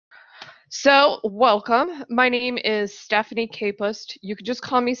So, welcome. My name is Stephanie Capust. You could just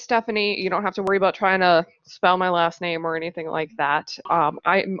call me Stephanie. You don't have to worry about trying to spell my last name or anything like that.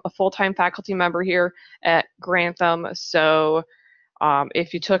 I'm a full-time faculty member here at Grantham. So,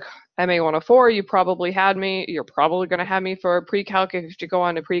 if you took MA104, you probably had me. You're probably going to have me for pre-calc if you go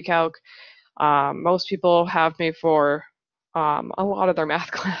on to pre-calc. Most people have me for a lot of their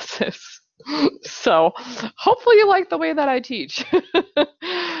math classes. So, hopefully you like the way that I teach.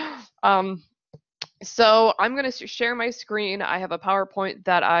 Um, so I'm going to share my screen. I have a PowerPoint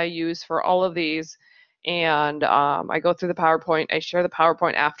that I use for all of these, and I go through the PowerPoint. I share the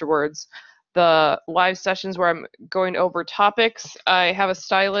PowerPoint afterwards. The live sessions where I'm going over topics, I have a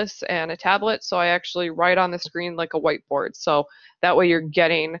stylus and a tablet, so I actually write on the screen like a whiteboard. So that way you're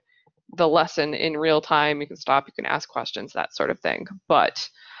getting the lesson in real time. You can stop, you can ask questions, that sort of thing. But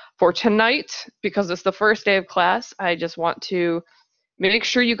for tonight, because it's the first day of class, I just want to make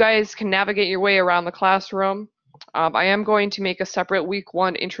sure you guys can navigate your way around the classroom. I am going to make a separate week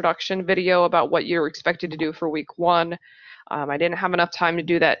 1 introduction video about what you're expected to do for week 1. I didn't have enough time to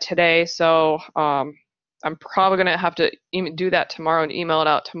do that today, so I'm probably going to have to do that tomorrow and email it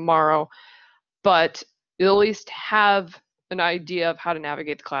out tomorrow. But you'll at least have an idea of how to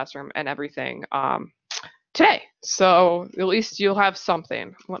navigate the classroom and everything today. So at least you'll have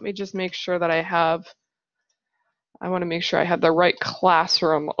something. Let me just make sure that I want to make sure I have the right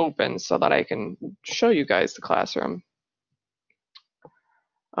classroom open so that I can show you guys the classroom.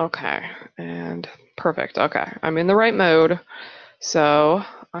 Okay, and perfect. Okay, I'm in the right mode. So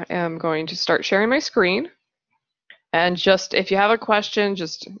I am going to start sharing my screen. And just if you have a question,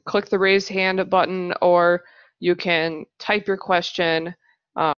 just click the raise hand button, or you can type your question,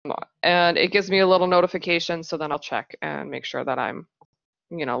 and it gives me a little notification, so then I'll check and make sure that I'm,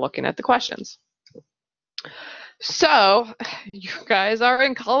 looking at the questions. So, you guys are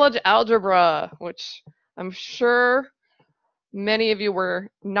in college algebra, which I'm sure many of you were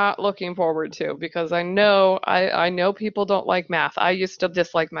not looking forward to, because I know people don't like math. I used to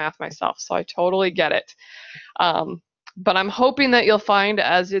dislike math myself, so I totally get it. But I'm hoping that you'll find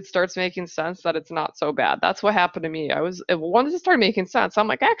as it starts making sense that it's not so bad. That's what happened to me. Once it started making sense, I'm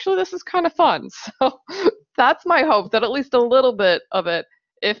like, actually, this is kind of fun. So that's my hope, that at least a little bit of it,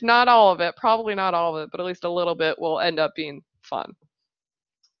 if not all of it, probably not all of it, but at least a little bit will end up being fun.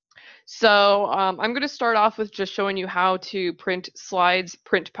 So I'm going to start off with just showing you how to print slides,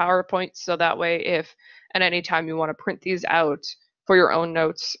 print PowerPoint, so that way if at any time you want to print these out for your own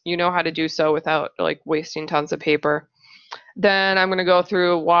notes, you know how to do so without like wasting tons of paper. Then I'm going to go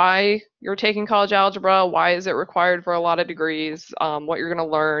through why you're taking college algebra, why is it required for a lot of degrees, what you're going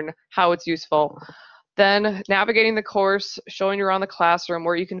to learn, how it's useful. Then navigating the course, showing you around the classroom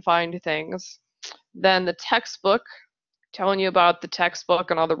where you can find things. Then the textbook, telling you about the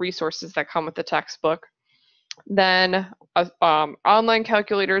textbook and all the resources that come with the textbook. Then online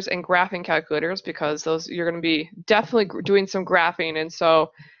calculators and graphing calculators, because those you're going to be definitely doing some graphing, and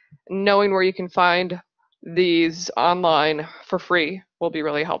so knowing where you can find these online for free will be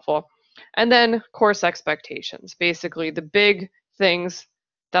really helpful. And then course expectations, basically the big things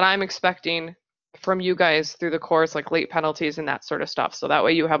that I'm expecting from you guys through the course, like late penalties and that sort of stuff. So that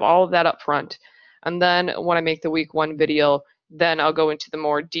way you have all of that up front. And then when I make the week 1 video, then I'll go into the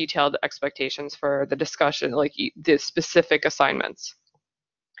more detailed expectations for the discussion, like the specific assignments.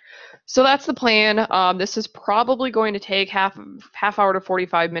 So that's the plan. This is probably going to take half hour to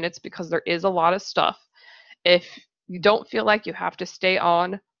 45 minutes because there is a lot of stuff. If you don't feel like you have to stay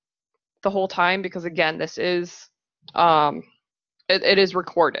on the whole time, because again, this is it is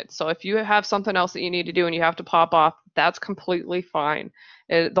recorded. So if you have something else that you need to do and you have to pop off, that's completely fine.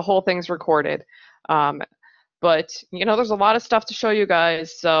 The whole thing's recorded. But there's a lot of stuff to show you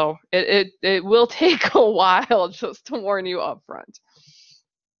guys, so it will take a while, just to warn you up front.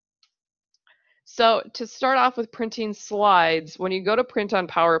 So to start off with printing slides, when you go to print on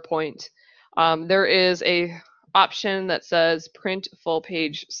PowerPoint, there is a option that says print full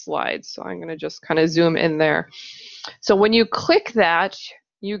page slides. So I'm going to just kind of zoom in there. So when you click that,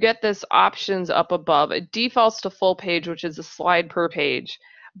 you get this options up above. It defaults to full page, which is a slide per page,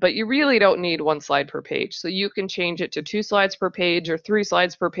 but you really don't need 1 slide per page. So you can change it to 2 slides per page or 3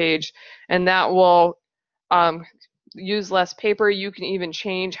 slides per page, and that will use less paper. You can even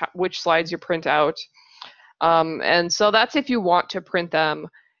change which slides you print out. And so that's if you want to print them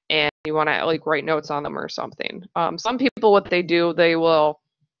and you want to like write notes on them or something. Some people, what they do, they will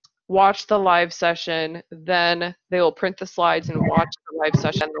watch the live session, then they will print the slides and watch the live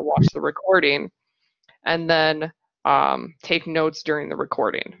session or watch the recording, and then take notes during the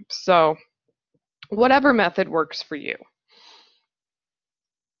recording. So whatever method works for you.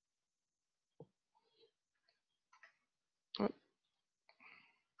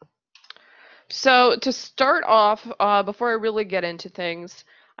 So to start off, before I really get into things,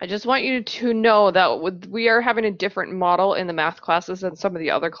 I just want you to know that we are having a different model in the math classes than some of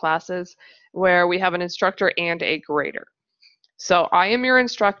the other classes where we have an instructor and a grader. So I am your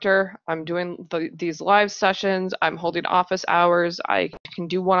instructor. I'm doing these live sessions. I'm holding office hours. I can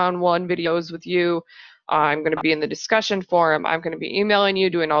do one-on-one videos with you. I'm going to be in the discussion forum. I'm going to be emailing you,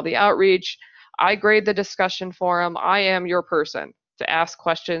 doing all the outreach. I grade the discussion forum. I am your person to ask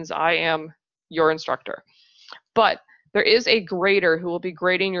questions. I am your instructor. But there is a grader who will be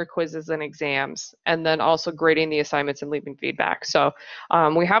grading your quizzes and exams, and then also grading the assignments and leaving feedback. So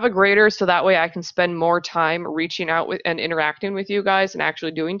we have a grader, so that way I can spend more time reaching out with and interacting with you guys and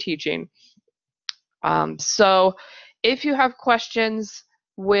actually doing teaching. So if you have questions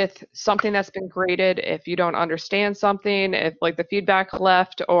with something that's been graded, if you don't understand something, if like the feedback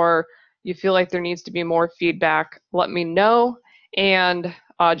left, or you feel like there needs to be more feedback, let me know, and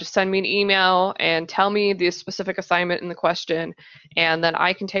just send me an email and tell me the specific assignment in the question, and then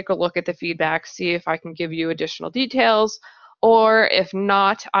I can take a look at the feedback, see if I can give you additional details, or if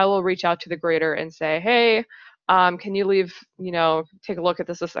not, I will reach out to the grader and say, hey, can you leave, take a look at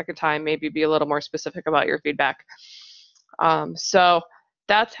this a second time, maybe be a little more specific about your feedback. So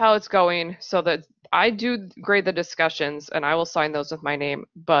that's how it's going. So that I do grade the discussions and I will sign those with my name,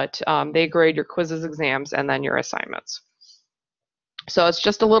 but they grade your quizzes, exams, and then your assignments. So it's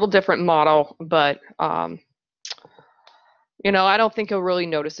just a little different model, but I don't think you'll really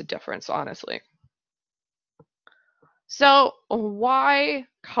notice a difference, honestly. So why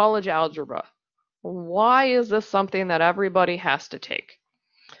college algebra? Why is this something that everybody has to take?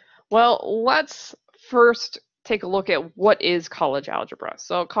 Well, let's first take a look at what is college algebra.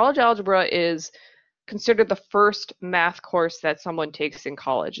 So college algebra is considered the first math course that someone takes in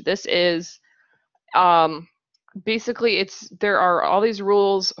college. This is basically there are all these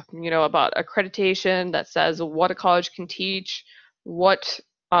rules, about accreditation that says what a college can teach, what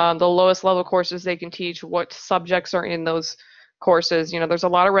the lowest level courses they can teach, what subjects are in those courses. There's a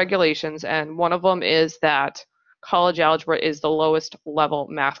lot of regulations, and one of them is that college algebra is the lowest level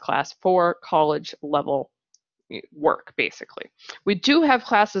math class for college level work, basically. We do have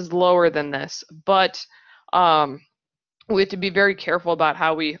classes lower than this, but we have to be very careful about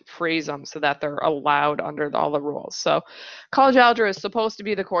how we phrase them so that they're allowed under all the rules. So college algebra is supposed to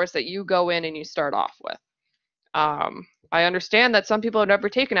be the course that you go in and you start off with. I understand that some people have never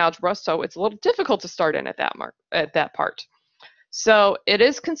taken algebra, so it's a little difficult to start in at that part. So it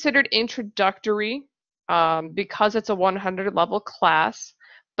is considered introductory because it's a 100 level class,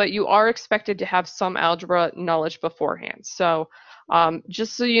 but you are expected to have some algebra knowledge beforehand. So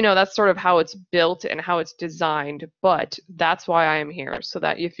just so you know, that's sort of how it's built and how it's designed, but that's why I am here, so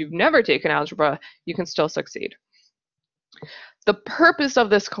that if you've never taken algebra, you can still succeed. The purpose of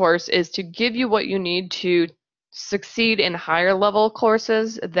this course is to give you what you need to succeed in higher level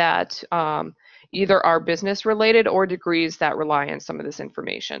courses that either are business related or degrees that rely on some of this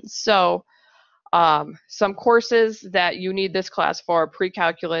information. So some courses that you need this class for: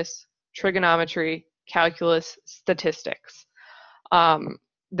 pre-calculus, trigonometry, calculus, statistics.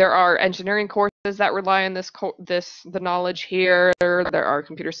 There are engineering courses that rely on the knowledge here. There are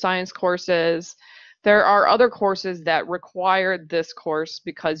computer science courses. There are other courses that require this course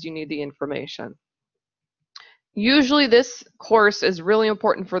because you need the information. Usually this course is really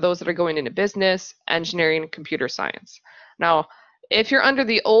important for those that are going into business, engineering, and computer science. Now, if you're under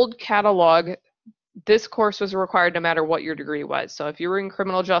the old catalog, this course was required no matter what your degree was. So if you were in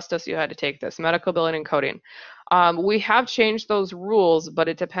criminal justice, you had to take this, medical billing and coding. We have changed those rules, but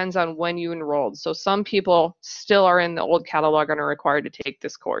it depends on when you enrolled. So some people still are in the old catalog and are required to take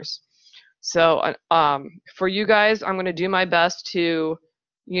this course. So for you guys, I'm going to do my best to,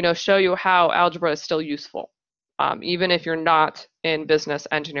 show you how algebra is still useful, even if you're not in business,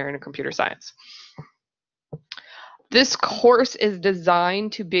 engineering, and computer science. This course is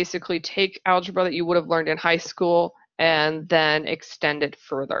designed to basically take algebra that you would have learned in high school and then extend it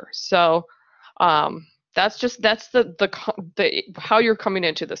further. So that's the how you're coming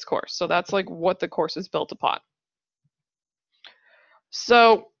into this course. So that's like what the course is built upon.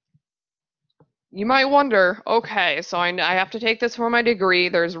 So you might wonder, okay, so I have to take this for my degree.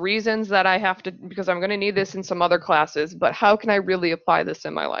 There's reasons that I have to, because I'm going to need this in some other classes, but how can I really apply this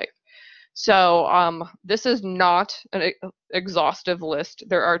in my life? So this is not an exhaustive list.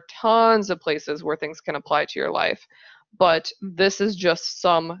 There are tons of places where things can apply to your life, but this is just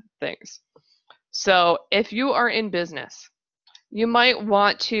some things. So if you are in business, you might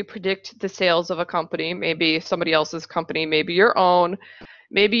want to predict the sales of a company, maybe somebody else's company, maybe your own.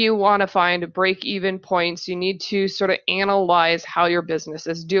 Maybe you want to find break-even points. You need to sort of analyze how your business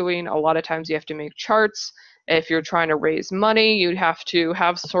is doing. A lot of times you have to make charts. If you're trying to raise money, you'd have to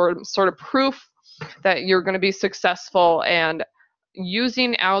have sort of proof that you're going to be successful, and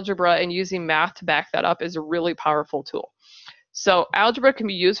using algebra and using math to back that up is a really powerful tool. So algebra can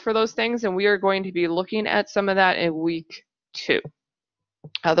be used for those things, and we are going to be looking at some of that in week 2.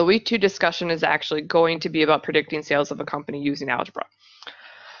 The week 2 discussion is actually going to be about predicting sales of a company using algebra.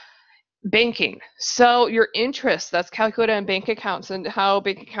 Banking. So your interest that's calculated on bank accounts, and how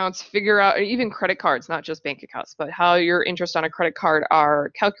bank accounts figure out, or even credit cards, not just bank accounts, but how your interest on a credit card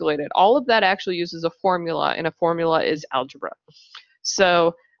are calculated. All of that actually uses a formula, and a formula is algebra.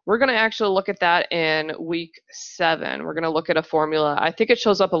 So we're going to actually look at that in week 7. We're going to look at a formula. I think it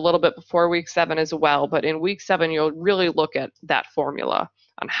shows up a little bit before week 7 as well, but in week 7 you'll really look at that formula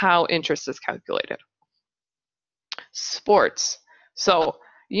on how interest is calculated. Sports. So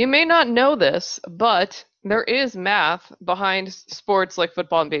you may not know this, but there is math behind sports like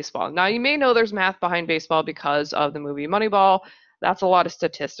football and baseball. Now, you may know there's math behind baseball because of the movie Moneyball. That's a lot of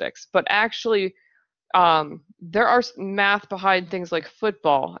statistics. But actually, there are math behind things like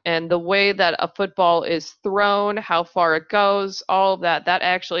football, and the way that a football is thrown, how far it goes, all of that. That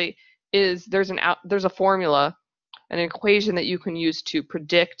actually is, there's a formula, an equation that you can use to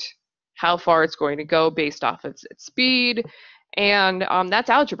predict how far it's going to go based off its speed. And that's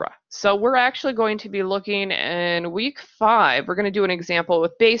algebra. So we're actually going to be looking in week 5. We're going to do an example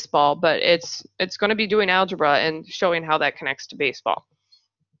with baseball, but it's going to be doing algebra and showing how that connects to baseball.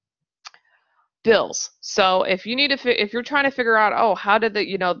 Bills. So if you need to, if you're trying to figure out, oh, how did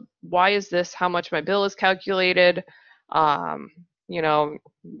the, why is this, how much my bill is calculated, what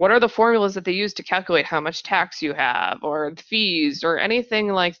are the formulas that they use to calculate how much tax you have, or fees, or anything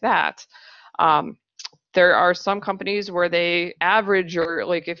like that. There are some companies where they average, or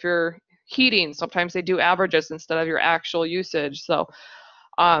like if you're heating, sometimes they do averages instead of your actual usage. So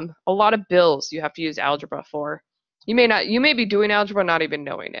a lot of bills you have to use algebra for. You may be doing algebra not even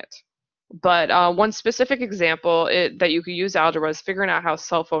knowing it. But one specific example that you could use algebra is figuring out how a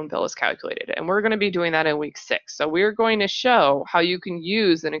cell phone bill is calculated. And we're going to be doing that in week 6. So we're going to show how you can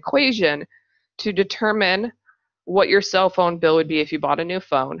use an equation to determine what your cell phone bill would be if you bought a new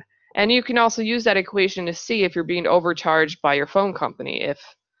phone. And you can also use that equation to see if you're being overcharged by your phone company, if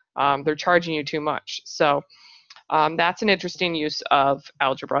they're charging you too much. So that's an interesting use of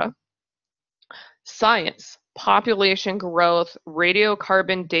algebra. Science, population growth,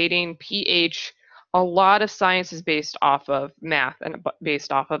 radiocarbon dating, pH. A lot of science is based off of math and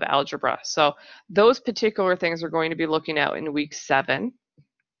based off of algebra. So those particular things we're going to be looking at in week 7.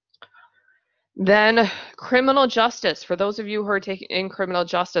 Then criminal justice. For those of you who are taking in criminal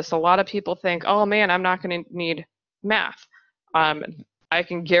justice, a lot of people think, oh man, I'm not going to need math. I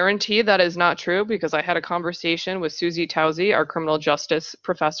can guarantee that is not true, because I had a conversation with Susie Towsey, our criminal justice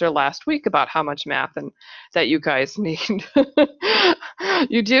professor, last week about how much math and that you guys need.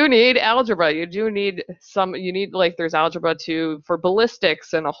 You do need algebra. You do need like there's algebra for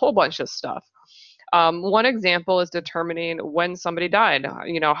ballistics and a whole bunch of stuff. One example is determining when somebody died.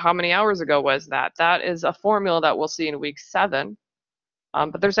 How many hours ago was that? That is a formula that we'll see in week 7.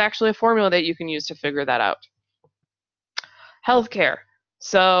 But there's actually a formula that you can use to figure that out. Healthcare.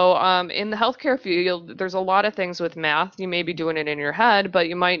 So in the healthcare field, there's a lot of things with math. You may be doing it in your head, but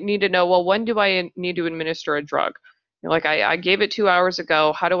you might need to know, well, when do I need to administer a drug? Like I gave it 2 hours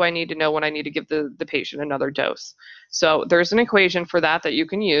ago. How do I need to know when I need to give the patient another dose? So there's an equation for that you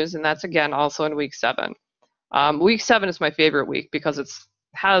can use, and that's again also in week 7. Week 7 is my favorite week because it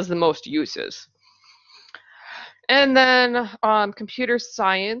has the most uses. And then computer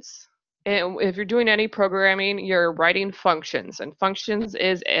science. And if you're doing any programming, you're writing functions, and functions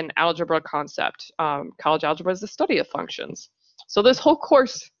is an algebra concept. College algebra is the study of functions. So this whole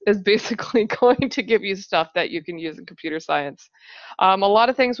course is basically going to give you stuff that you can use in computer science. A lot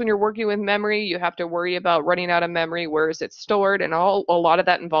of things when you're working with memory, you have to worry about running out of memory. Where is it stored? And a lot of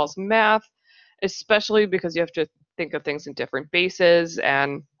that involves math, especially because you have to think of things in different bases.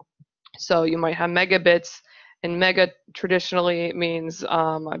 And so you might have megabits. And mega traditionally means,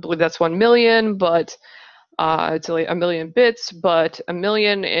 I believe that's 1 million, but it's only 1 million bits, but 1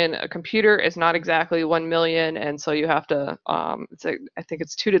 million in a computer is not exactly 1 million, and so you have to, I think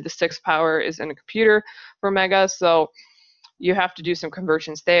it's 2 to the 6th power is in a computer for mega, so you have to do some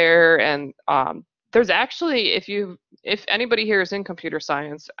conversions there. And there's actually, if anybody here is in computer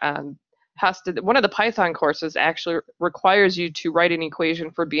science and one of the Python courses actually requires you to write an equation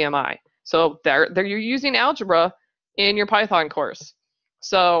for BMI. So you're using algebra in your Python course.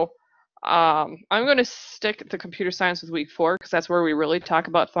 So I'm going to stick to computer science with week 4 because that's where we really talk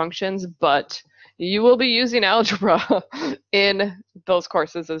about functions, but you will be using algebra in those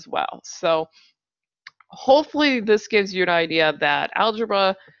courses as well. So hopefully this gives you an idea that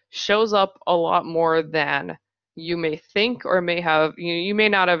algebra shows up a lot more than you may think, or you may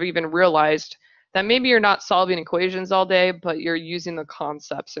not have even realized that maybe you're not solving equations all day, but you're using the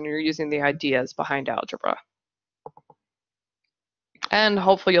concepts and you're using the ideas behind algebra. And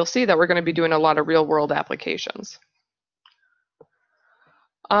hopefully you'll see that we're going to be doing a lot of real world applications.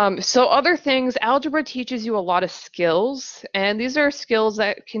 So other things, algebra teaches you a lot of skills, and these are skills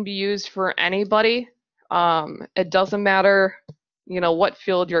that can be used for anybody. It doesn't matter, what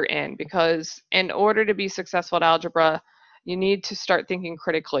field you're in, because in order to be successful at algebra, you need to start thinking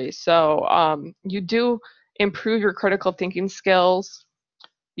critically. So you do improve your critical thinking skills.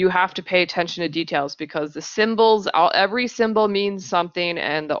 You have to pay attention to details because the symbols, every symbol means something,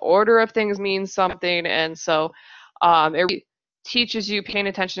 and the order of things means something, and so it teaches you paying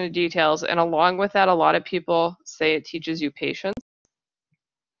attention to details. And along with that, a lot of people say it teaches you patience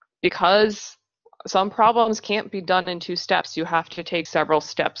because some problems can't be done in 2 steps. You have to take several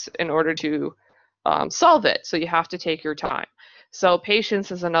steps in order to solve it. So you have to take your time. So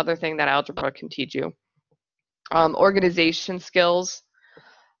patience is another thing that algebra can teach you. Organization skills.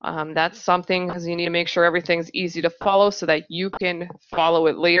 That's something because you need to make sure everything's easy to follow so that you can follow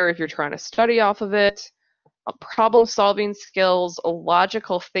it later if you're trying to study off of it. Problem solving skills,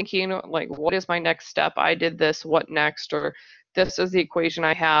 logical thinking, like what is my next step? I did this, what next? Or this is the equation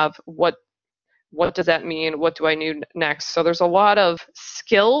I have, what does that mean? What do I need next? So there's a lot of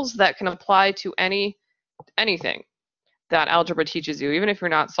skills that can apply to anything that algebra teaches you, even if you're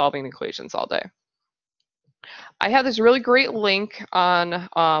not solving equations all day. I have this really great link on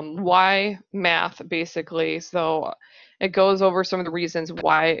why math, basically. So it goes over some of the reasons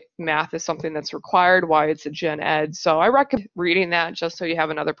why math is something that's required, why it's a gen ed. So I recommend reading that just so you have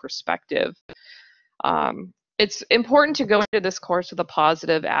another perspective. It's important to go into this course with a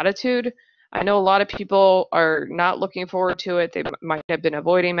positive attitude. I know a lot of people are not looking forward to it. They might have been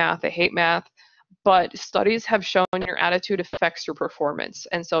avoiding math, they hate math. But studies have shown your attitude affects your performance.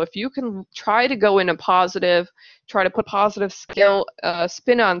 And so if you can try to go in a positive, try to put positive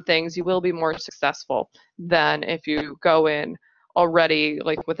spin on things, you will be more successful than if you go in already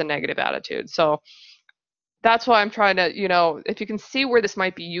like with a negative attitude. So that's why I'm trying to, if you can see where this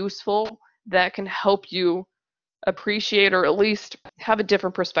might be useful, that can help you appreciate or at least have a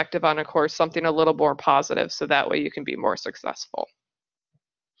different perspective on a course, something a little more positive, so that way you can be more successful.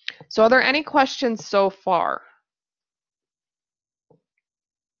 So are there any questions so far?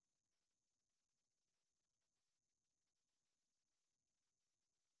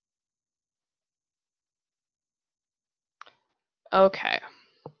 Okay.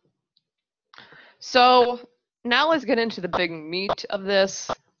 So now let's get into the big meat of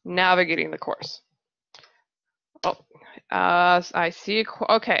this, navigating the course. Oh, I see.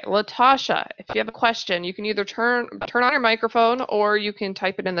 Okay, Latasha, if you have a question, you can either turn on your microphone or you can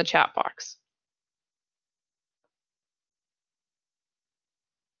type it in the chat box.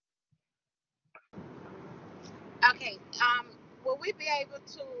 Okay. Will we be able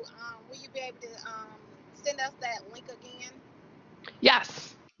to? Will you be able to send us that link again?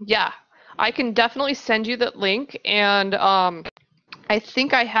 Yes. Yeah. I can definitely send you that link, and I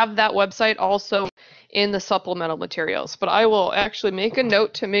think I have that website also in the supplemental materials, but I will actually make a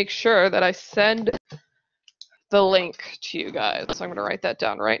note to make sure that I send the link to you guys. So I'm going to write that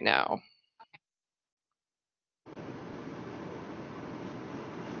down right now.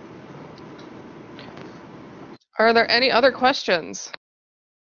 Are there any other questions?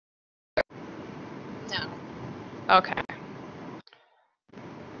 No. Okay.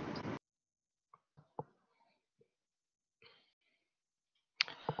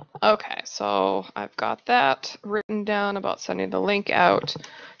 Okay, so I've got that written down about sending the link out.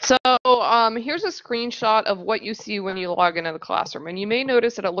 So here's a screenshot of what you see when you log into the classroom, and you may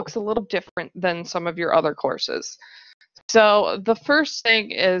notice that it looks a little different than some of your other courses. So the first thing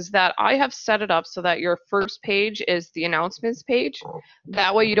is that I have set it up so that your first page is the announcements page.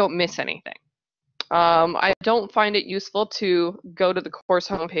 That way you don't miss anything. I don't find it useful to go to the course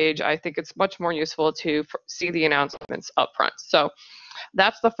homepage. I think it's much more useful to see the announcements up front. So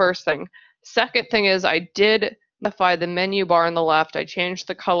that's the first thing. Second thing is I did modify the menu bar on the left. I changed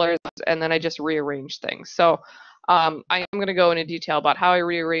the colors and then I just rearranged things. So I am going to go into detail about how I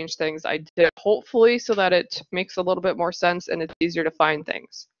rearrange things. I did hopefully so that it makes a little bit more sense and it's easier to find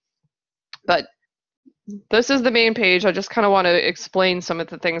things. But this is the main page. I just kind of want to explain some of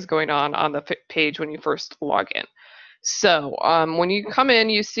the things going on the page when you first log in. So when you come in,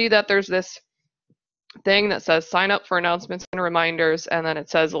 you see that there's this thing that says sign up for announcements and reminders, and then it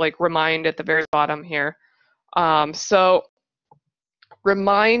says like remind at the very bottom here. So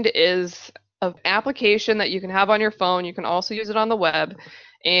Remind is an application that you can have on your phone. You can also use it on the web.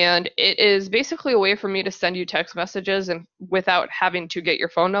 And it is basically a way for me to send you text messages and without having to get your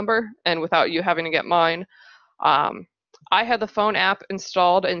phone number and without you having to get mine. Um, I had the phone app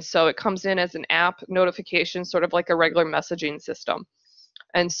installed, and so it comes in as an app notification, sort of like a regular messaging system.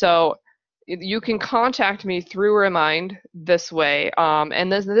 And so you can contact me through Remind this way.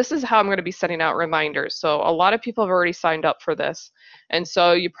 And this is how I'm going to be sending out reminders. So a lot of people have already signed up for this. And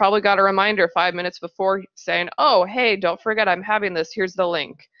so you probably got a reminder 5 minutes before saying, oh, hey, don't forget I'm having this. Here's the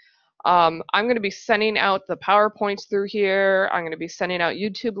link. I'm going to be sending out the PowerPoints through here. I'm going to be sending out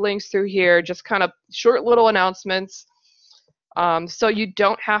YouTube links through here, just kind of short little announcements. So you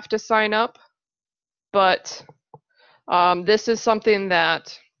don't have to sign up, but this is something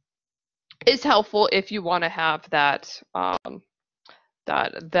that is helpful if you want to have that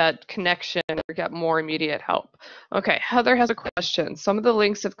that connection or get more immediate help. Okay, Heather has a question. Some of the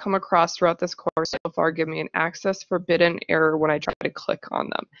links have come across throughout this course so far give me an access forbidden error when I try to click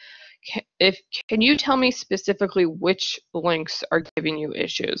on them. Can you tell me specifically which links are giving you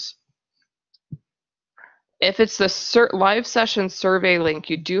issues? If it's the live session survey link,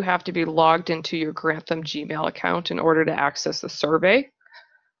 you do have to be logged into your Grantham Gmail account in order to access the survey.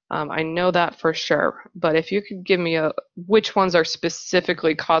 I know that for sure, but if you could give me which ones are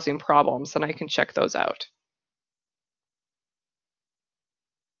specifically causing problems, then I can check those out.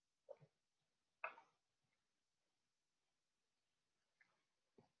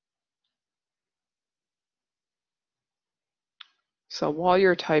 So while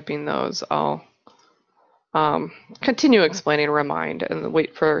you're typing those, I'll continue explaining Remind and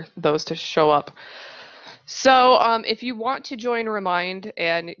wait for those to show up. So if you want to join Remind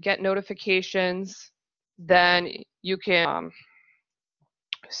and get notifications, then you can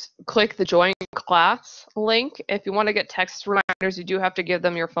click the join class link. If you want to get text reminders, you do have to give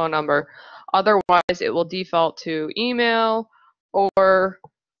them your phone number. Otherwise, it will default to email, or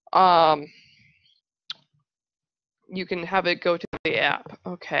you can have it go to the app.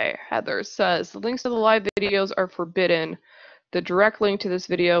 Okay, Heather says, the links to the live videos are forbidden. The direct link to this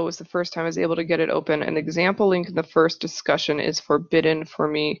video was the first time I was able to get it open. An example link in the first discussion is forbidden for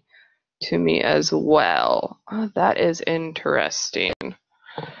me as well. Oh, that is interesting.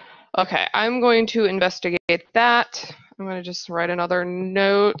 Okay, I'm going to investigate that. I'm going to just write another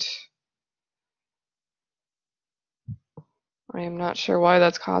note. I am not sure why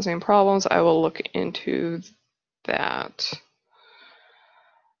that's causing problems. I will look into that.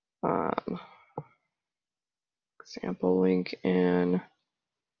 Example link in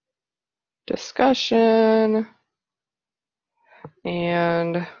discussion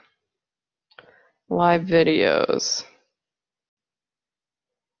and live videos.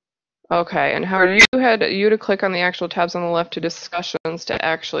 Okay, and how you had you to click on the actual tabs on the left to discussions to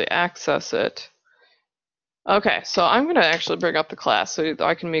actually access it. Okay, so I'm going to actually bring up the class so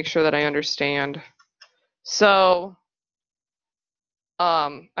I can make sure that I understand. So,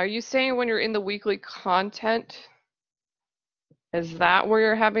 are you saying when you're in the weekly content, is that where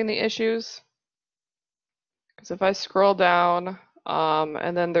you're having the issues? Because if I scroll down,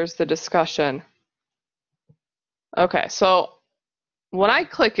 and then there's the discussion. Okay, so when I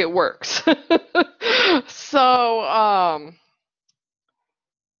click, it works. So,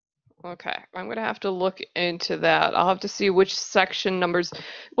 okay, I'm gonna have to look into that. I'll have to see which section numbers,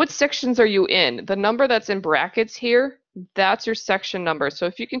 what sections are you in? The number that's in brackets here, that's your section number. So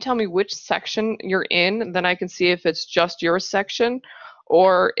if you can tell me which section you're in, then I can see if it's just your section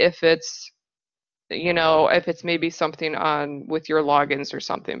or if it's, you know, if it's maybe something on with your logins or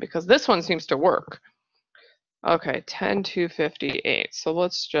something, because this one seems to work. Okay, 10-258. So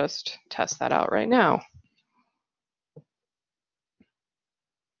let's just test that out right now.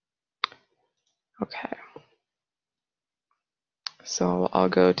 Okay. So I'll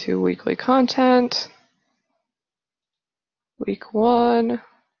go to weekly content, week one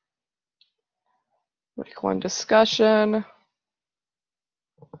discussion.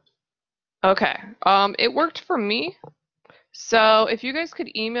 Okay, it worked for me. So if you guys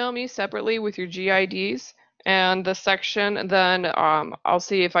could email me separately with your GIDs and the section, then I'll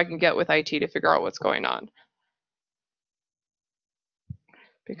see if I can get with IT to figure out what's going on.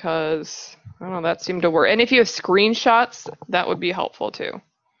 Because, I don't know, that seemed to work. And if you have screenshots, that would be helpful too.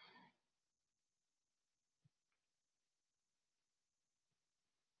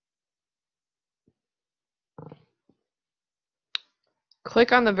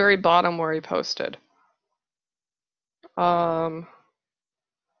 Click on the very bottom where he posted.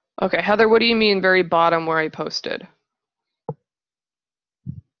 Okay, Heather, what do you mean very bottom where I posted?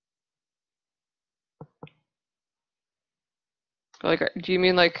 Like, do you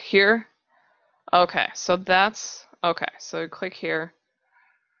mean like here? Okay, so that's, okay, so click here.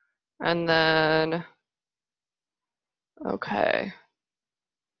 And then, okay.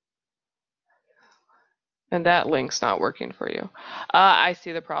 And that link's not working for you. I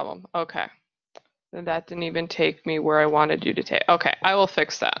see the problem. Okay. And that didn't even take me where I wanted you to take. Okay, I will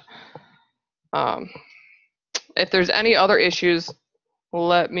fix that. If there's any other issues,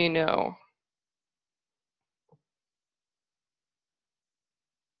 let me know.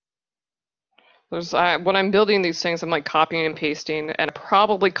 When I'm building these things, I'm like copying and pasting, and I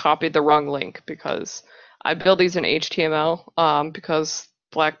probably copied the wrong link because I build these in HTML because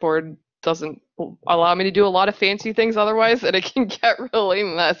Blackboard doesn't allow me to do a lot of fancy things otherwise, and it can get really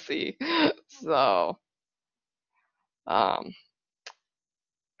messy. So I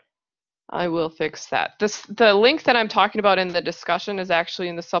will fix that. The link that I'm talking about in the discussion is actually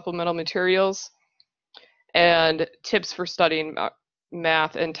in the supplemental materials and tips for studying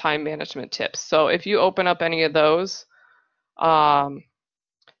math and time management tips. So if you open up any of those are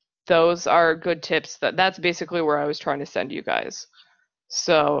good tips. That's basically where I was trying to send you guys.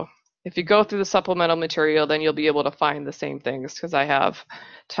 So if you go through the supplemental material, then you'll be able to find the same things because I have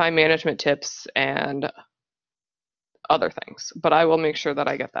time management tips and other things. But I will make sure that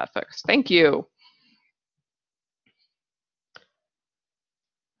I get that fixed. Thank you.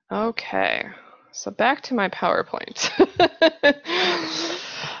 Okay, so back to my PowerPoint.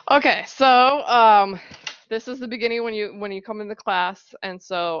 Okay, so this is the beginning when you come in the class, and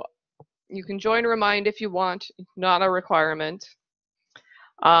so you can join Remind if you want, not a requirement.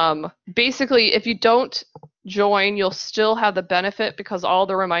 Basically, if you don't join, you'll still have the benefit because all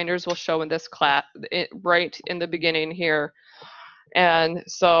the reminders will show in this class right in the beginning here. And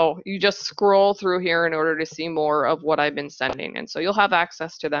so you just scroll through here in order to see more of what I've been sending. And so you'll have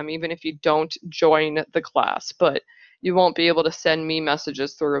access to them even if you don't join the class, but you won't be able to send me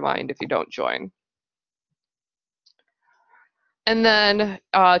messages through Remind if you don't join. And then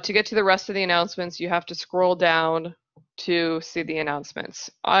to get to the rest of the announcements, you have to scroll down to see the announcements.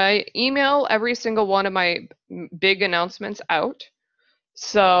 I email every single one of my big announcements out.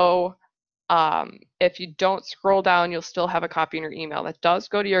 So if you don't scroll down, you'll still have a copy in your email. That does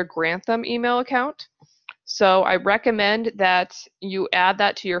go to your Grantham email account. So I recommend that you add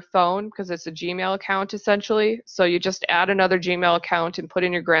that to your phone because it's a Gmail account essentially. So you just add another Gmail account and put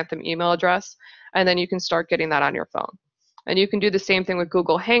in your Grantham email address, and then you can start getting that on your phone. And you can do the same thing with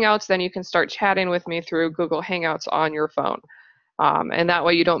Google Hangouts. Then you can start chatting with me through Google Hangouts on your phone. And that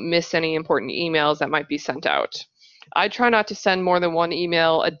way you don't miss any important emails that might be sent out. I try not to send more than one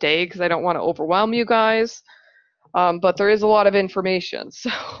email a day because I don't want to overwhelm you guys. But there is a lot of information,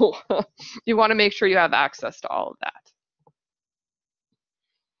 so you want to make sure you have access to all of that.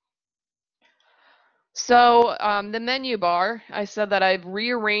 So the menu bar, I said that I've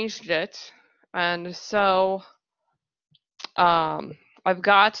rearranged it, and so I've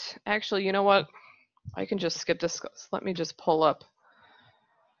got, actually, you know what? I can just skip this. Let me just pull up,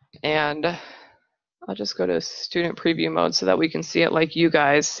 and I'll just go to student preview mode so that we can see it like you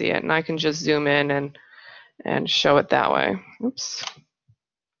guys see it, and I can just zoom in and show it that way. Oops.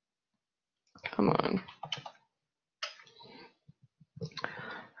 Come on.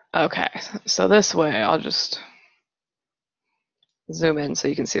 Okay, so this way I'll just zoom in so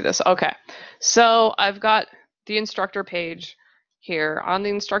you can see this. Okay, so I've got the instructor page here. On the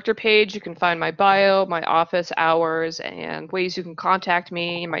instructor page, you can find my bio, my office hours, and ways you can contact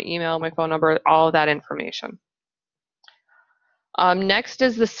me, my email, my phone number, all of that information. Next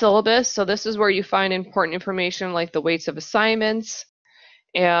is the syllabus. So this is where you find important information like the weights of assignments.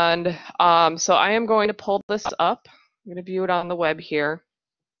 And so I am going to pull this up. I'm going to view it on the web here.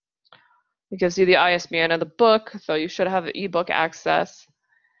 It gives you the ISBN of the book, so you should have ebook access.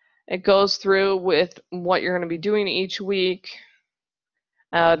 It goes through with what you're going to be doing each week.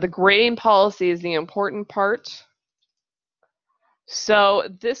 The grading policy is the important part. So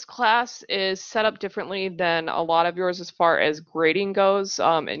this class is set up differently than a lot of yours as far as grading goes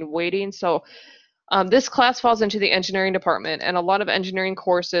and weighting. So this class falls into the engineering department, and a lot of engineering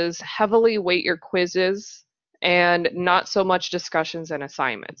courses heavily weight your quizzes and not so much discussions and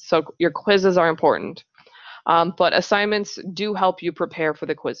assignments. So your quizzes are important, but assignments do help you prepare for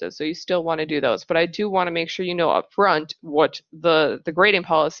the quizzes. So you still want to do those. But I do want to make sure you know up front what the grading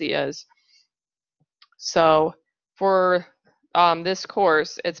policy is. So for this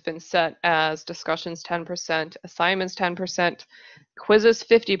course, it's been set as discussions 10%, assignments 10%, quizzes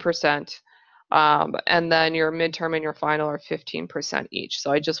 50%. And then your midterm and your final are 15% each.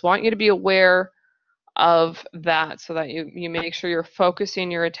 So I just want you to be aware of that so that you make sure you're focusing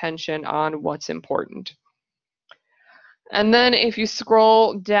your attention on what's important. And then if you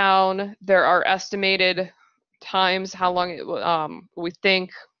scroll down, there are estimated times how long we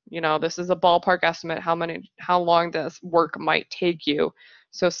think, this is a ballpark estimate, how long this work might take you.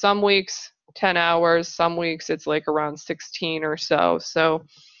 So some weeks 10 hours, some weeks it's like around 16 or so. So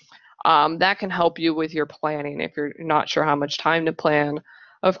that can help you with your planning if you're not sure how much time to plan.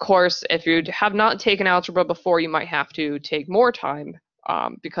 Of course, if you have not taken algebra before, you might have to take more time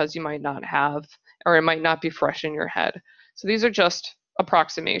because you might not have, or it might not be fresh in your head. So these are just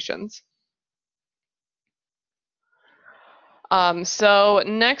approximations. So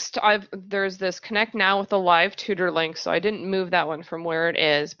next, there's this Connect Now with a live tutor link. So I didn't move that one from where it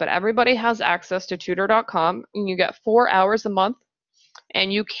is, but everybody has access to tutor.com, and you get 4 hours a month,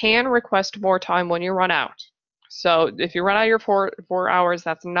 and you can request more time when you run out. So if you run out of your four hours,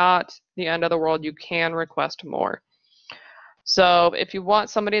 that's not the end of the world. You can request more. So if you want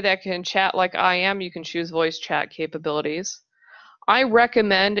somebody that can chat like I am, you can choose voice chat capabilities. I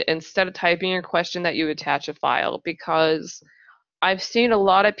recommend, instead of typing your question, that you attach a file, because I've seen a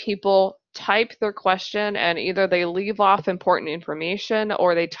lot of people type their question and either they leave off important information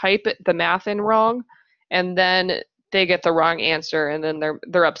or they type the math in wrong, and then they get the wrong answer, and then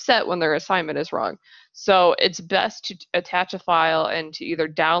they're upset when their assignment is wrong. So it's best to attach a file and to either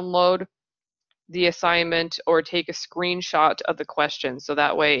download the assignment or take a screenshot of the question, so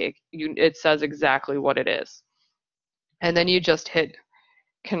that way it says exactly what it is. And then you just hit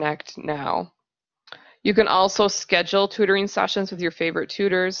Connect Now. You can also schedule tutoring sessions with your favorite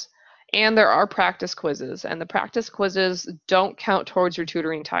tutors, and there are practice quizzes, and the practice quizzes don't count towards your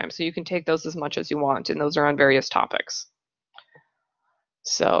tutoring time, so you can take those as much as you want, and those are on various topics.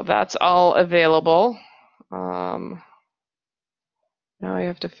 So that's all available. Now I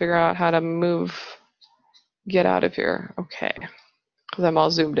have to figure out how to get out of here. Okay, because I'm all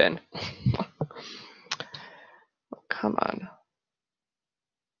zoomed in. Come on.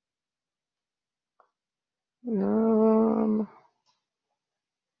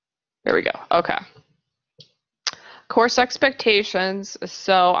 There we go. Okay. Course expectations.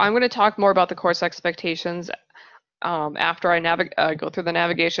 So I'm going to talk more about the course expectations after I go through the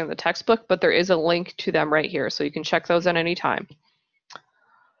navigation of the textbook, but there is a link to them right here, so you can check those at any time.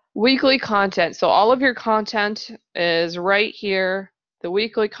 Weekly content. So all of your content is right here. The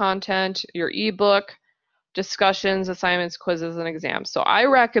weekly content, your ebook, discussions, assignments, quizzes, and exams. So I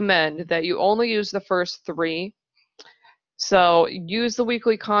recommend that you only use the first 3. So use the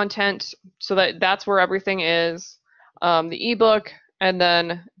weekly content so that's where everything is. The ebook, and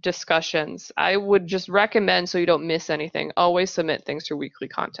then discussions. I would just recommend, so you don't miss anything, always submit things through weekly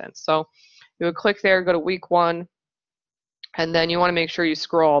content. So you would click there, go to week 1, and then you want to make sure you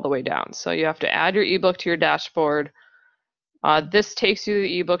scroll all the way down. So you have to add your ebook to your dashboard. This takes you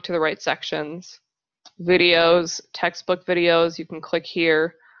the ebook to the right sections. Videos, textbook videos, you can click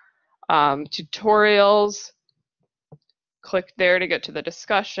here. Tutorials, click there to get to the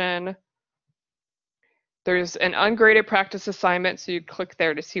discussion. There's an ungraded practice assignment, so you click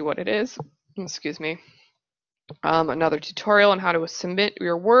there to see what it is. Excuse me. Another tutorial on how to submit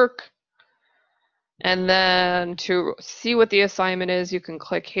your work. And then to see what the assignment is, you can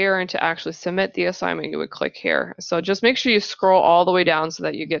click here, and to actually submit the assignment, you would click here. So just make sure you scroll all the way down so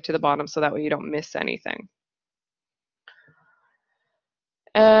that you get to the bottom, so that way you don't miss anything.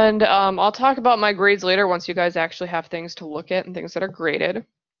 And I'll talk about my grades later once you guys actually have things to look at and things that are graded.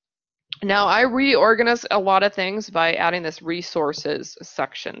 Now I reorganized a lot of things by adding this resources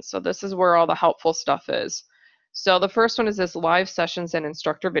section. So this is where all the helpful stuff is. So the first one is this live sessions and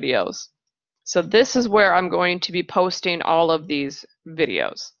instructor videos. So this is where I'm going to be posting all of these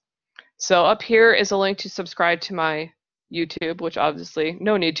videos. So up here is a link to subscribe to my YouTube, which obviously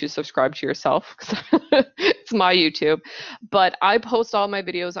no need to subscribe to yourself because it's my YouTube. But I post all my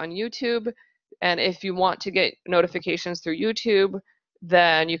videos on YouTube, and if you want to get notifications through YouTube,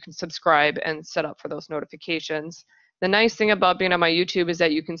 then you can subscribe and set up for those notifications. The nice thing about being on my YouTube is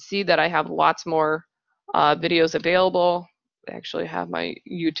that you can see that I have lots more videos available. I actually have my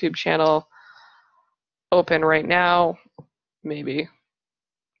YouTube channel open right now, maybe.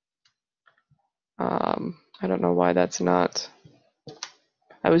 I don't know why that's not.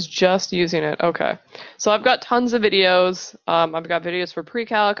 I was just using it. Okay. So I've got tons of videos. I've got videos for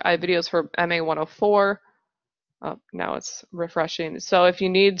pre-calc. I have videos for MA104. Oh, now it's refreshing. So if you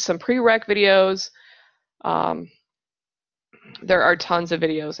need some prereq videos, there are tons of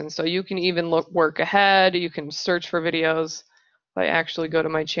videos. And so you can even work ahead. You can search for videos. If I actually go to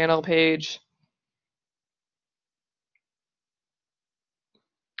my channel page,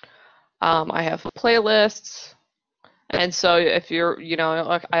 I have playlists. And so if you're,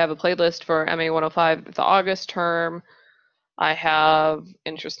 like I have a playlist for MA105, the August term. I have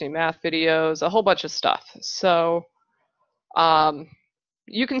interesting math videos, a whole bunch of stuff. So um,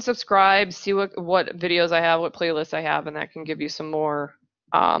 you can subscribe, see what videos I have, what playlists I have, and that can give you some more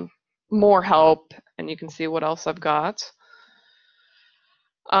help, and you can see what else I've got.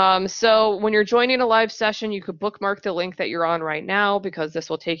 So when you're joining a live session, you could bookmark the link that you're on right now because this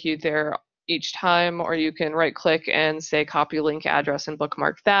will take you there each time, or you can right click and say copy link address and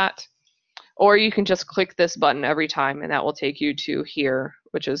bookmark that. Or you can just click this button every time and that will take you to here,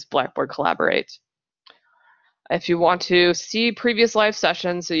 which is Blackboard Collaborate. If you want to see previous live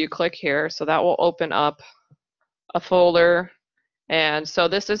sessions, so you click here, so that will open up a folder. And so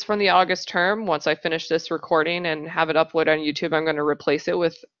this is from the August term. Once I finish this recording and have it uploaded on YouTube, I'm going to replace it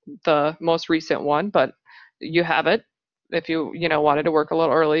with the most recent one, but you have it if you wanted to work a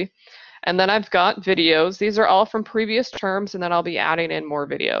little early. And then I've got videos. These are all from previous terms, and then I'll be adding in more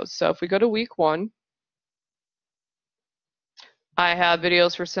videos. So if we go to week 1, I have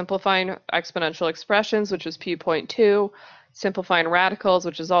videos for simplifying exponential expressions, which is P.2, simplifying radicals,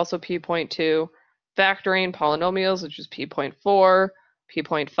 which is also P.2, factoring polynomials, which is P.4,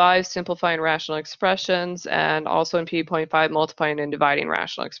 P.5, simplifying rational expressions, and also in P.5, multiplying and dividing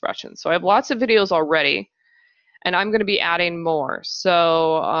rational expressions. So I have lots of videos already, and I'm going to be adding more.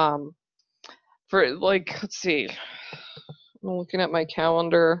 So for let's see, I'm looking at my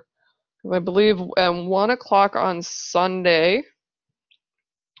calendar. I believe at 1 o'clock on Sunday,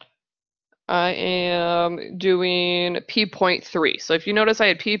 I am doing P.3. So if you notice, I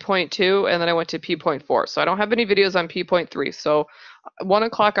had P.2 and then I went to P.4. So I don't have any videos on P.3. So 1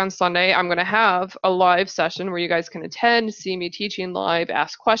 o'clock on Sunday, I'm going to have a live session where you guys can attend, see me teaching live,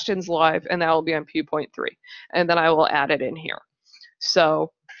 ask questions live, and that will be on P.3. And then I will add it in here.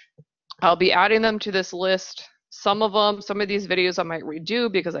 So I'll be adding them to this list. Some of these videos I might redo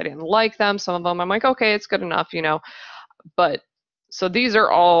because I didn't like them. Some of them I'm like, okay, it's good enough, But so these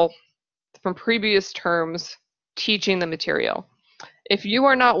are all from previous terms teaching the material. If you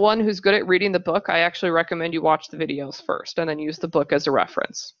are not one who's good at reading the book, I actually recommend you watch the videos first and then use the book as a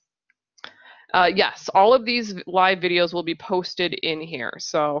reference. Yes, all of these live videos will be posted in here.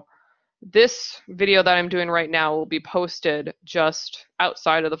 So this video that I'm doing right now will be posted just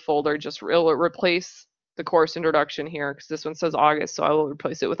outside of the folder. It will replace the course introduction here because this one says August, so I will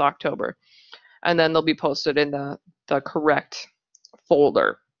replace it with October. And then they'll be posted in the correct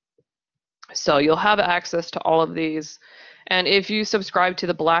folder. So you'll have access to all of these. And if you subscribe to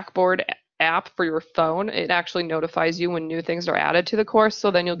the Blackboard app for your phone, it actually notifies you when new things are added to the course.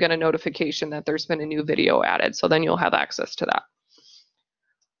 So then you'll get a notification that there's been a new video added. So then you'll have access to that.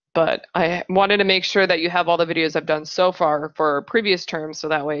 But I wanted to make sure that you have all the videos I've done so far for previous terms. So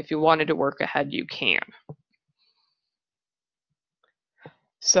that way, if you wanted to work ahead, you can.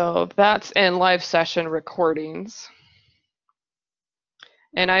 So that's in live session recordings.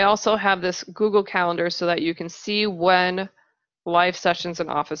 And I also have this Google Calendar so that you can see when live sessions and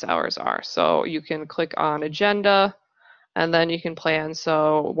office hours are. So you can click on agenda and then you can plan.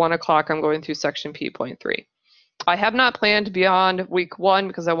 So 1 o'clock, I'm going through section P.3. I have not planned beyond week 1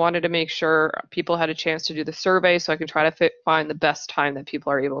 because I wanted to make sure people had a chance to do the survey so I can try to find the best time that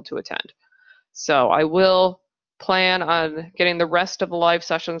people are able to attend. So I will plan on getting the rest of the live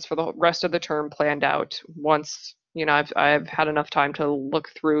sessions for the rest of the term planned out once I've had enough time to look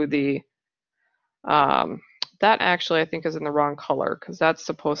through the that actually I think is in the wrong color because that's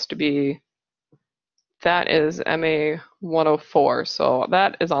supposed to be, that is MA104, so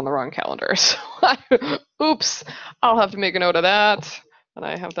that is on the wrong calendar. So oops, I'll have to make a note of that. And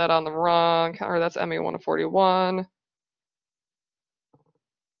I have that on the wrong calendar. That's MA141.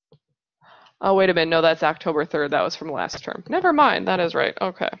 Oh, wait a minute. No, that's October 3rd. That was from last term. Never mind. That is right.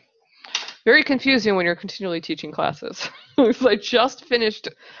 Okay. Very confusing when you're continually teaching classes. I just finished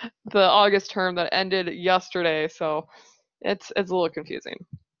the August term that ended yesterday, so it's a little confusing.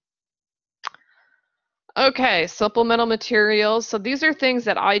 Okay, supplemental materials. So these are things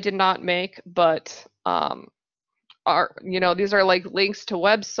that I did not make, but these are like links to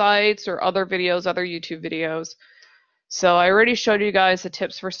websites or other videos, other YouTube videos. So I already showed you guys the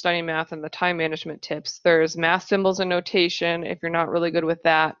tips for studying math and the time management tips. There's math symbols and notation if you're not really good with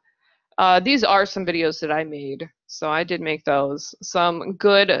that. These are some videos that I made, so I did make those. Some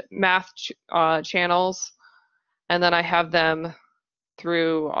good math channels, and then I have them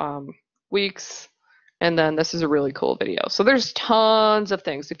through weeks, and then this is a really cool video. So there's tons of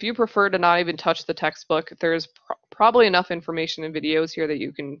things. If you prefer to not even touch the textbook, there's probably enough information in videos here that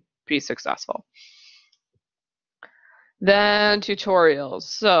you can be successful. Then tutorials.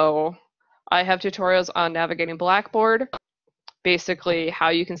 So I have tutorials on navigating Blackboard, basically how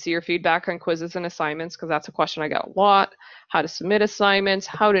you can see your feedback on quizzes and assignments, because that's a question I get a lot, how to submit assignments,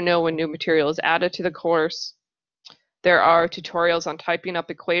 how to know when new material is added to the course. There are tutorials on typing up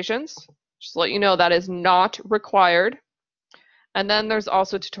equations. Just to let you know, that is not required. And then there's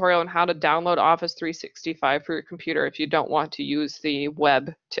also a tutorial on how to download Office 365 for your computer if you don't want to use the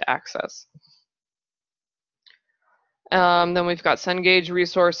web to access. Then we've got Cengage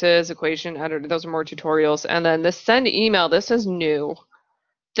resources, equation editor, those are more tutorials. And then the send email, this is new.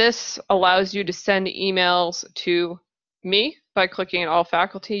 This allows you to send emails to me by clicking all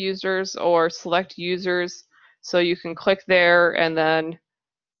faculty users or select users. So you can click there and then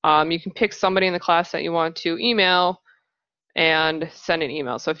you can pick somebody in the class that you want to email and send an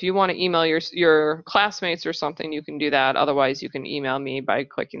email. So if you want to email your classmates or something, you can do that. Otherwise, you can email me by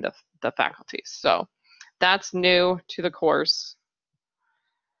clicking the faculties. So that's new to the course.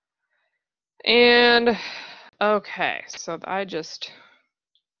 And okay, so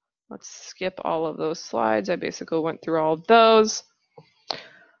let's skip all of those slides. I basically went through all of those.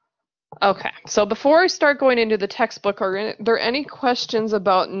 Okay, so before I start going into the textbook, are there any questions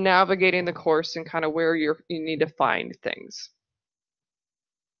about navigating the course and kind of where you need to find things?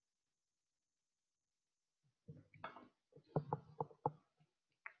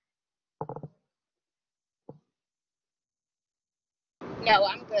 No,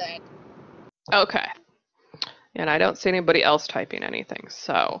 I'm good. Okay, and I don't see anybody else typing anything.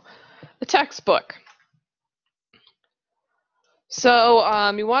 So the textbook. So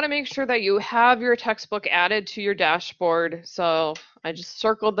you want to make sure that you have your textbook added to your dashboard. So I just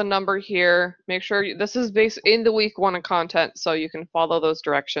circled the number here. Make sure this is based in the week 1 of content, so you can follow those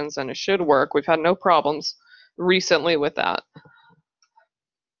directions and it should work. We've had no problems recently with that.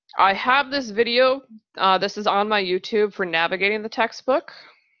 I have this video. This is on my YouTube for navigating the textbook.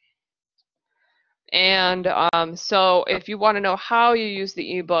 And so if you want to know how you use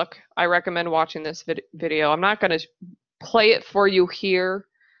the ebook, I recommend watching this video. I'm not going to play it for you here.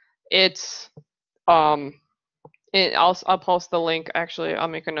 It's I'll post the link. Actually, I'll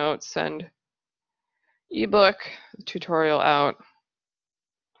make a note, send ebook tutorial out.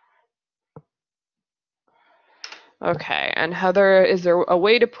 Okay, and Heather, is there a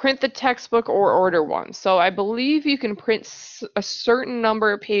way to print the textbook or order one? So I believe you can print a certain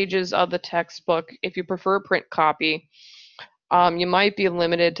number of pages of the textbook if you prefer a print copy. You might be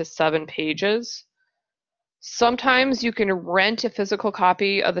limited to 7 pages. Sometimes you can rent a physical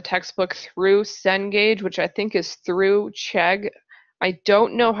copy of the textbook through Cengage, which I think is through Chegg. I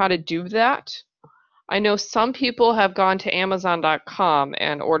don't know how to do that. I know some people have gone to Amazon.com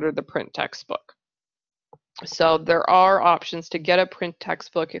and ordered the print textbook. So there are options to get a print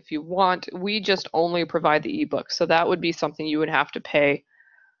textbook if you want. We just only provide the ebook, so that would be something you would have to pay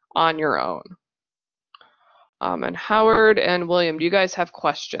on your own. And Howard and William, do you guys have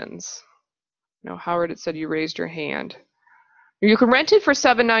questions? No, Howard, it said you raised your hand. You can rent it for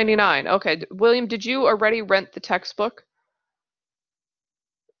 $7.99. Okay, William, did you already rent the textbook?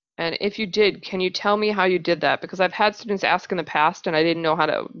 And if you did, can you tell me how you did that? Because I've had students ask in the past and I didn't know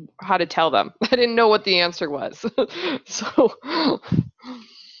how to tell them. I didn't know what the answer was. So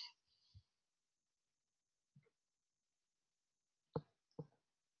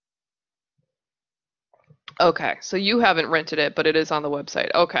okay, so you haven't rented it, but it is on the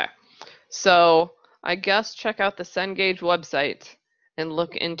website. Okay. So I guess check out the Cengage website and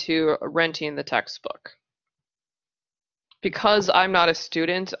look into renting the textbook. Because I'm not a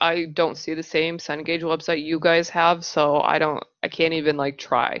student, I don't see the same Cengage website you guys have, so I can't even like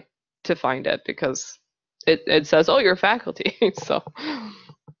try to find it because it says, oh, you're faculty.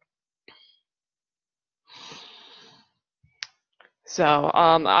 So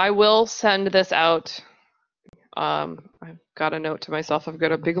I will send this out. I've got a note to myself. I've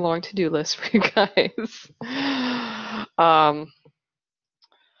got a big long to-do list for you guys.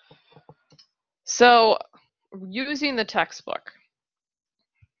 So using the textbook.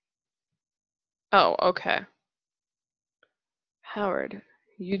 Oh, okay. Howard,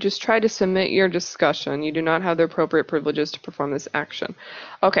 you just tried to submit your discussion. You do not have the appropriate privileges to perform this action.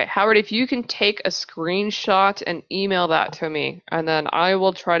 Okay, Howard, if you can take a screenshot and email that to me, and then I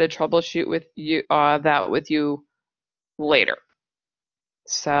will try to troubleshoot with you that with you later.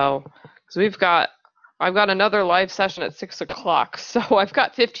 So, because I've got another live session at 6 o'clock, so I've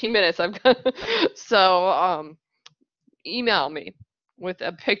got 15 minutes. So email me with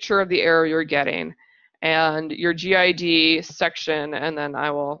a picture of the error you're getting and your GID section, and then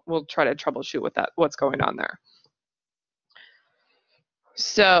we'll try to troubleshoot with that, what's going on there.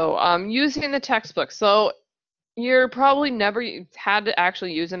 So using the textbook. So You're probably never had to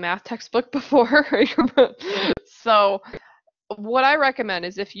actually use a math textbook before. So what I recommend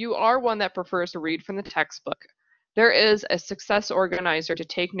is if you are one that prefers to read from the textbook, there is a success organizer to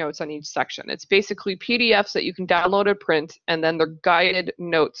take notes on each section. It's basically PDFs that you can download and print, and then they're guided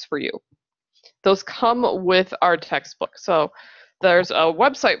notes for you. Those come with our textbook. So there's a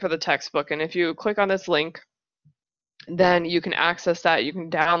website for the textbook, and if you click on this link, then you can access that. You can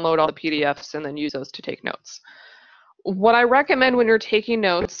download all the PDFs and then use those to take notes. What I recommend when you're taking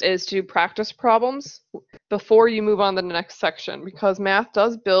notes is to practice problems before you move on to the next section, because math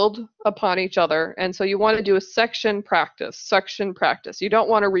does build upon each other, and so you want to do a section practice. You don't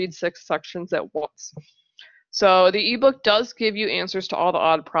want to read 6 sections at once. So the ebook does give you answers to all the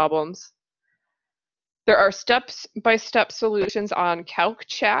odd problems. There are step-by-step solutions on Calc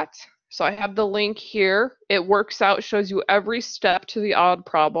Chat. So I have the link here. It works out, shows you every step to the odd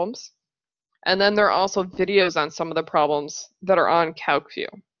problems. And then there are also videos on some of the problems that are on CalcView.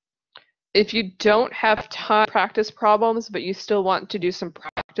 If you don't have time to practice problems, but you still want to do some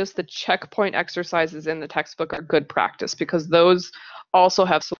practice, the checkpoint exercises in the textbook are good practice because those also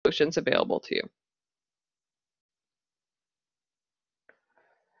have solutions available to you.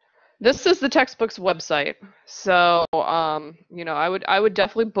 This is the textbook's website. So, you know, I would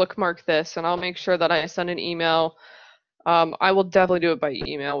definitely bookmark this, and I'll make sure that I send an email. I will definitely do it by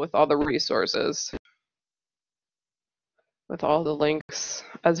email with all the resources, with all the links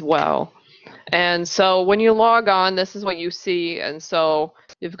as well. And so when you log on, this is what you see. And so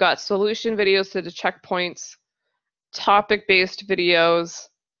you've got solution videos to the checkpoints, topic-based videos.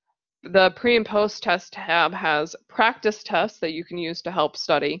 The pre and post test tab has practice tests that you can use to help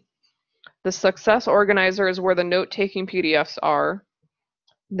study. The success organizer is where the note-taking PDFs are.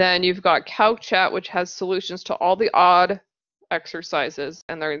 Then you've got Calc Chat, which has solutions to all the odd exercises,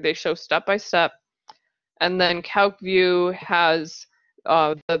 and they show step by step. And then CalcView has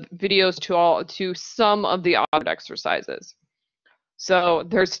the videos to some of the odd exercises. So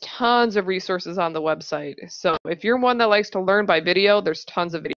there's tons of resources on the website. So if you're one that likes to learn by video, there's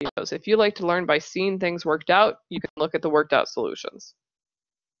tons of videos. If you like to learn by seeing things worked out, you can look at the worked out solutions.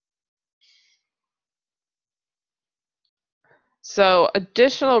 So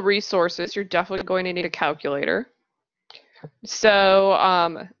additional resources, you're definitely going to need a calculator.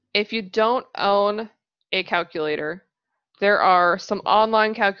 So if you don't own a calculator, there are some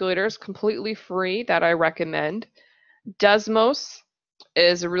online calculators completely free that I recommend. Desmos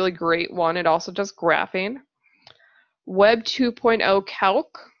is a really great one. It also does graphing. Web 2.0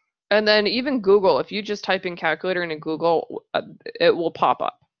 Calc, and then even Google. If you just type in calculator into Google, it will pop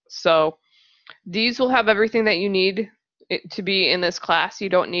up. So these will have everything that you need to be in this class. You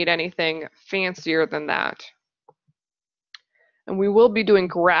don't need anything fancier than that. And we will be doing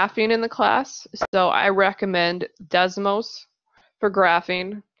graphing in the class, so I recommend Desmos for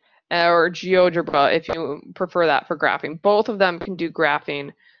graphing or GeoGebra if you prefer that for graphing. Both of them can do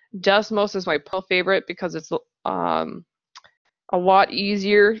graphing. Desmos is my favorite because it's a lot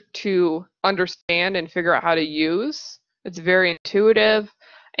easier to understand and figure out how to use. It's very intuitive.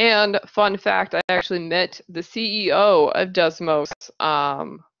 And fun fact, I actually met the CEO of Desmos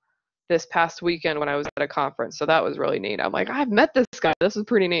this past weekend when I was at a conference. So that was really neat. I'm like, I've met this guy. This is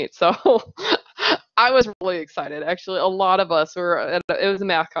pretty neat. So I was really excited. Actually, a lot of us it was a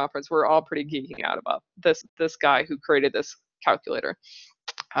math conference. We're all pretty geeking out about this guy who created this calculator.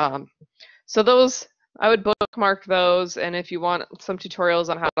 So those, I would bookmark those. And if you want some tutorials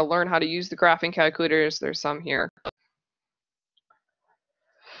on how to learn how to use the graphing calculators, there's some here.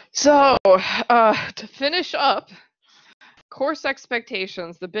 So to finish up, course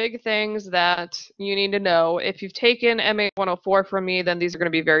expectations, the big things that you need to know. If you've taken MA104 from me, then these are going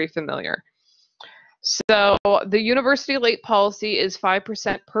to be very familiar. So the university late policy is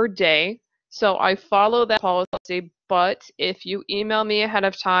 5% per day. So I follow that policy, but if you email me ahead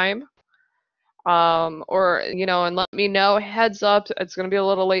of time, or, you know, and let me know, heads up, it's going to be a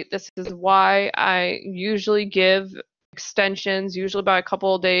little late. This is why I usually give extensions, usually by a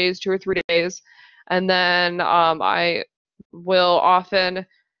couple of days, 2 or 3 days. And then I will often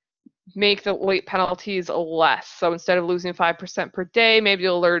make the late penalties less. So instead of losing 5% per day, maybe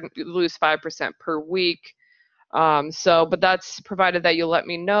you'll lose 5% per week. But that's provided that you let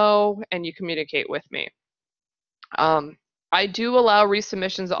me know and you communicate with me. I do allow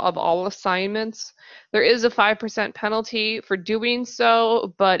resubmissions of all assignments. There is a 5% penalty for doing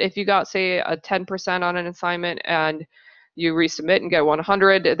so, but if you got, say, a 10% on an assignment and you resubmit and get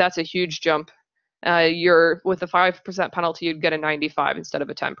 100, that's a huge jump. With a 5% penalty, you'd get a 95 instead of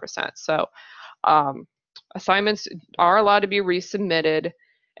a 10%. So assignments are allowed to be resubmitted.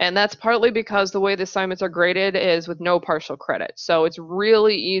 And that's partly because the way the assignments are graded is with no partial credit. So it's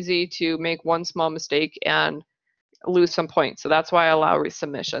really easy to make one small mistake and lose some points. So that's why I allow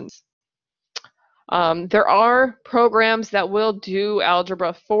resubmissions. There are programs that will do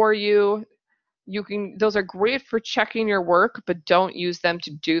algebra for you. Those are great for checking your work, but don't use them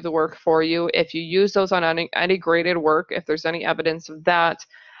to do the work for you. If you use those on any graded work, if there's any evidence of that,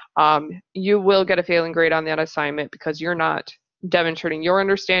 you will get a failing grade on that assignment because you're not demonstrating your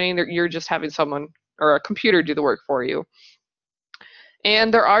understanding, you're just having someone or a computer do the work for you.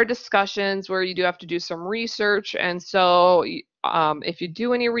 And there are discussions where you do have to do some research, and so if you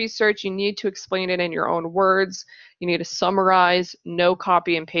do any research, you need to explain it in your own words. You need to summarize, no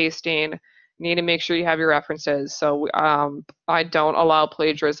copy and pasting. You need to make sure you have your references. So I don't allow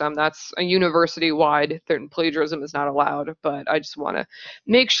plagiarism. That's a university-wide. Plagiarism is not allowed, but I just want to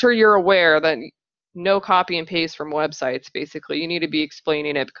make sure you're aware that no copy and paste from websites, basically. You need to be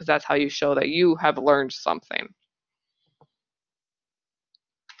explaining it because that's how you show that you have learned something.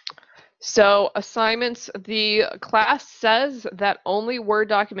 So assignments, the class says that only Word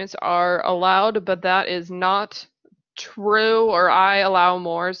documents are allowed, but that is not true, or I allow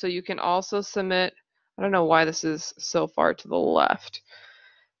more. So you can also submit, I don't know why this is so far to the left,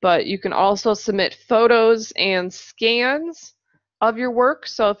 but you can also submit photos and scans of your work.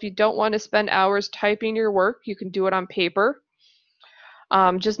 So if you don't want to spend hours typing your work, you can do it on paper.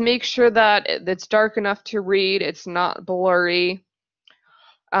 Just make sure that it's dark enough to read, it's not blurry.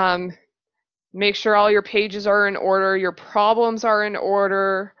 Make sure all your pages are in order, your problems are in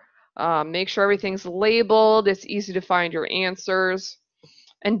order, make sure everything's labeled, it's easy to find your answers,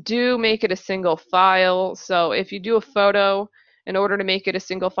 and do make it a single file. So if you do a photo, in order to make it a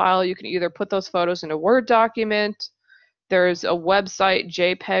single file, you can either put those photos in a Word document. There's a website,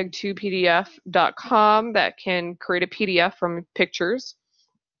 jpeg2pdf.com, that can create a PDF from pictures.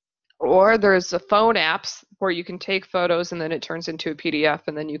 Or there's a phone apps where you can take photos and then it turns into a PDF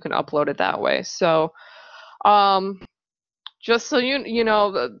and then you can upload it that way. So just so you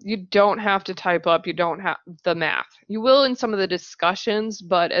know, you don't have to type up, you don't have the math. You will in some of the discussions,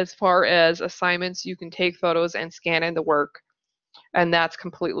 but as far as assignments, you can take photos and scan in the work, and that's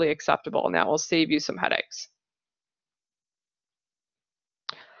completely acceptable, and that will save you some headaches.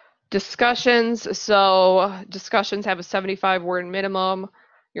 Discussions, so discussions have a 75-word minimum.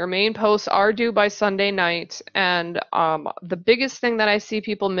 Your main posts are due by Sunday night, and the biggest thing that I see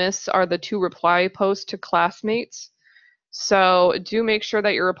people miss are the 2 reply posts to classmates. So do make sure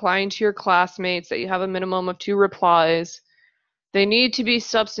that you're replying to your classmates, that you have a minimum of 2 replies. They need to be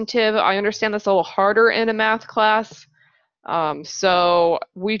substantive. I understand that's a little harder in a math class. So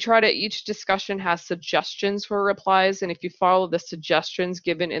we try to, each discussion has suggestions for replies, and if you follow the suggestions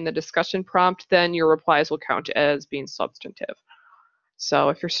given in the discussion prompt, then your replies will count as being substantive. So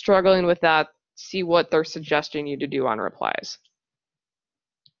if you're struggling with that, see what they're suggesting you to do on replies.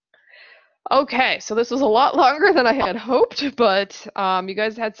 Okay, so this was a lot longer than I had hoped, but you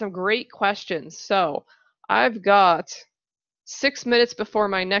guys had some great questions. So I've got 6 minutes before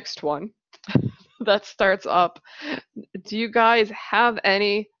my next one that starts up. Do you guys have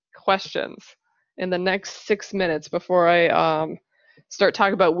any questions in the next 6 minutes before I start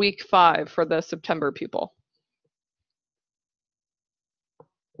talking about week 5 for the September people?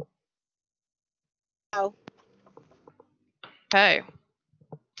 No. Okay,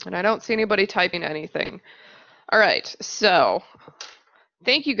 and I don't see anybody typing anything. All right, so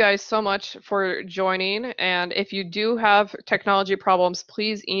thank you guys so much for joining, and if you do have technology problems,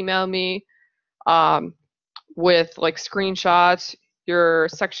 please email me with like screenshots, your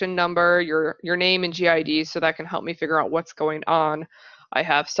section number, your name and GID, so that can help me figure out what's going on. I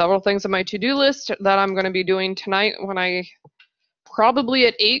have several things on my to-do list that I'm going to be doing tonight when probably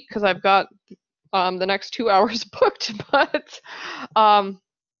at 8, because I've got the next 2 hours booked, but I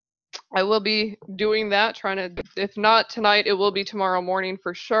will be doing that, if not tonight, it will be tomorrow morning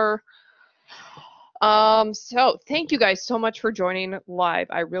for sure. So thank you guys so much for joining live.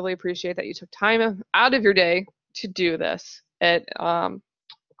 I really appreciate that you took time out of your day to do this.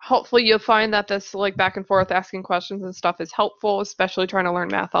 Hopefully you'll find that this like back and forth asking questions and stuff is helpful, especially trying to learn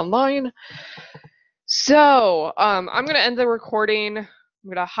math online. So I'm going to end the recording.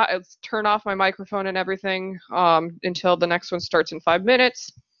 I'm going to turn off my microphone and everything until the next one starts in 5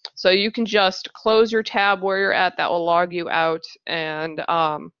 minutes. So you can just close your tab where you're at. That will log you out. And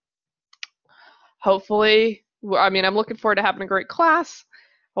hopefully, I'm looking forward to having a great class.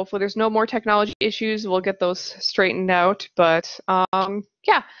 Hopefully there's no more technology issues. We'll get those straightened out. But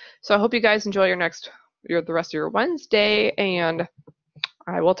yeah, so I hope you guys enjoy the rest of your Wednesday. And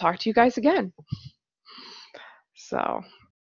I will talk to you guys again. So.